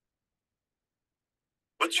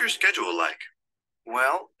 What's your schedule like?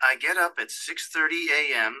 Well, I get up at 6:30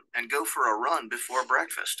 a.m. and go for a run before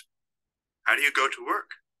breakfast. How do you go to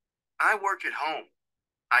work? I work at home.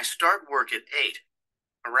 I start work at 8.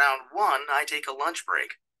 Around 1, I take a lunch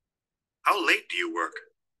break. How late do you work?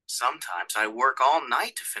 Sometimes I work all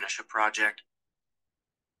night to finish a project.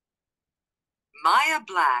 Maya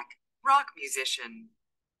Black, rock musician.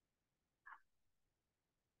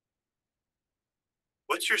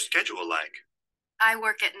 What's your schedule like? I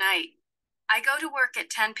work at night. I go to work at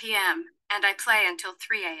 10 p.m. and I play until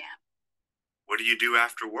 3 a.m. What do you do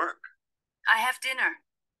after work? I have dinner.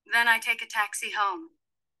 Then I take a taxi home.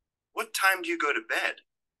 What time do you go to bed?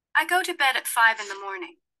 I go to bed at 5 in the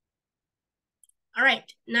morning. All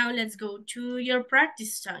right, now let's go to your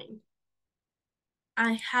practice time.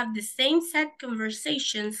 I have the same set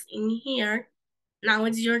conversations in here. Now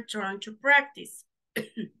it's your turn to practice.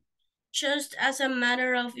 Just as a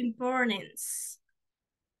matter of importance.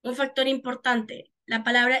 Un factor importante. La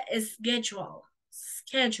palabra es schedule.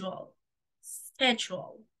 Schedule.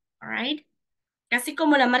 Schedule. All right. Casi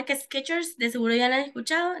como la marca Skechers, de seguro ya la han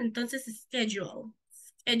escuchado. Entonces, schedule.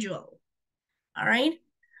 Schedule. All right.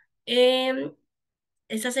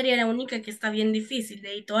 Esa sería la única que está bien difícil. De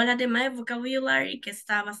ahí todas las demás es vocabulary que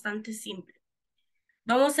está bastante simple.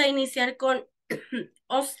 Vamos a iniciar con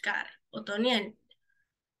Oscar Otoniel.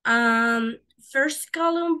 First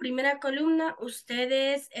column, primera columna,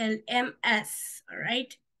 ustedes el MS, all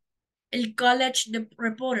right? El college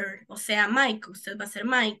reporter, o sea, Mike, usted va a ser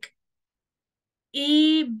Mike.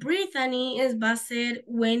 Y Brittany va a ser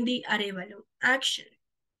Wendy Arevalo. Action.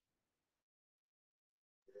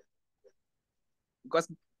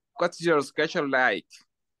 What's your schedule like?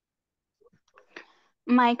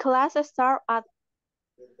 My classes start at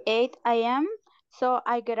 8 a.m., so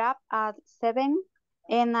I get up at 7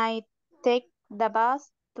 and I take the bus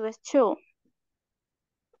to school.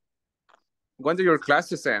 When do your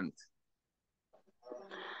classes end?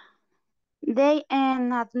 They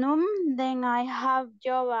end at noon, then I have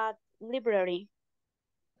job at library.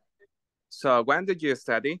 So when do you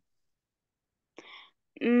study?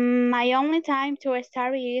 My only time to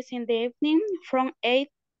study is in the evening from 8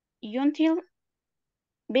 until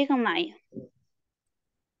midnight.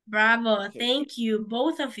 Bravo, thank you,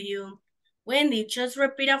 both of you. Wendy, just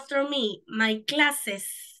repeat after me. My classes.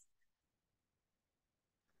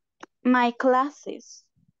 My classes.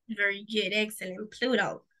 Very good, excellent,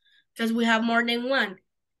 plural. Because we have more than one.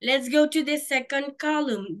 Let's go to the second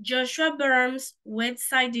column. Joshua Burns,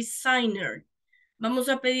 website designer. Vamos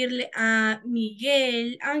a pedirle a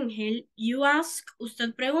Miguel Ángel, you ask,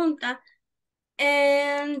 usted pregunta,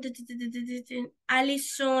 and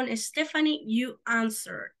Alison, Stephanie, you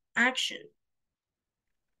answer. Action.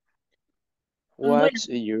 What's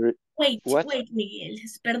Bueno, your... wait, what? Miguel,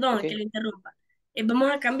 perdón que lo interrumpa.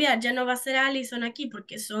 Vamos a cambiar, ya no va a ser Alison aquí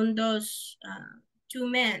porque son dos two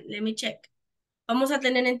men. Let me check. Vamos a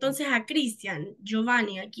tener entonces a Cristian,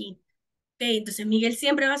 Giovanni aquí. Ok, entonces Miguel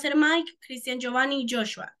siempre va a ser Mike, Cristian, Giovanni y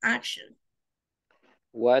Joshua. Action.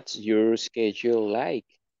 What's your schedule like?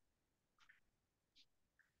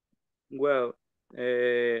 Well,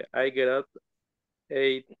 I get up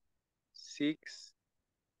 8, 6,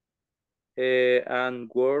 and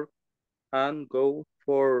work and go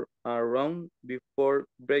for a run before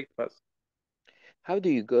breakfast. How do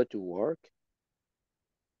you go to work?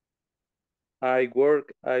 I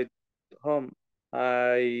work at home.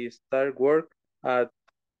 I start work at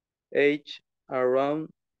 8 around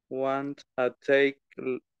 1 I take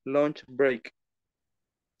lunch break.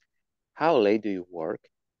 How late do you work?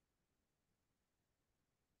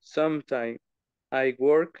 Sometimes I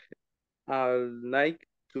work all night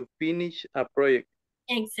to finish a project.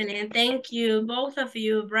 Excellent. Thank you, both of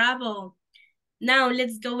you. Bravo. Now,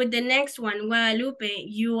 let's go with the next one. Guadalupe,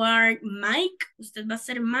 you are Mike. Usted va a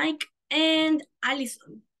ser Mike. And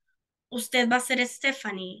Allison. Usted va a ser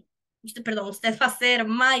Stephanie. Perdón, usted va a ser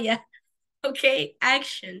Maya. Okay,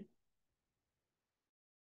 action.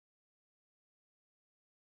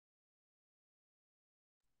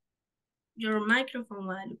 Your microphone,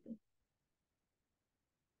 Guadalupe.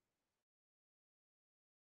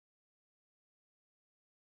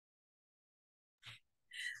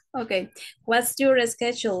 Okay, what's your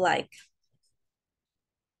schedule like?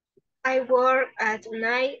 I work at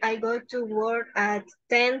night. I go to work at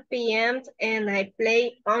 10 p.m. and I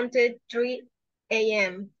play until 3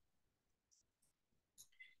 a.m.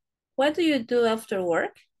 What do you do after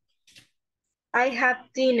work? I have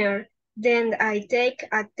dinner, then I take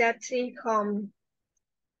a taxi home.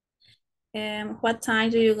 What time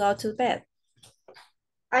do you go to bed?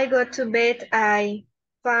 I go to bed at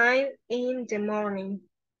 5 in the morning.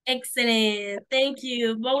 Excellent. Thank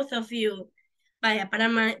you, both of you. Vaya,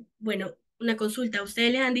 bueno, una consulta.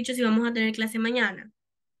 ¿Ustedes les han dicho si vamos a tener clase mañana?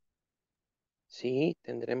 Sí,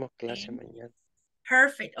 tendremos clase mañana.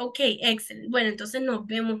 Perfect. Ok, excellent. Bueno, entonces nos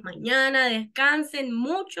vemos mañana. Descansen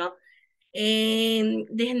mucho.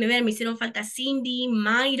 Déjenme ver, me hicieron falta Cindy,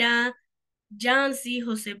 Mayra, Jancy,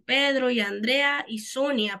 José Pedro y Andrea y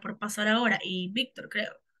Sonia por pasar ahora. Y Víctor,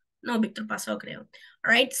 creo. No, Víctor pasó, creo.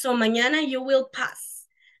 All right, so mañana you will pass.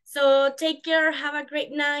 So take care, have a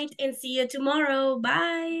great night, and see you tomorrow.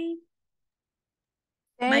 Bye.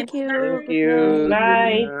 Thank you. Thank Good you.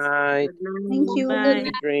 night. Good night. Thank you.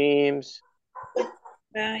 Sweet dreams.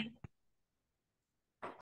 Bye.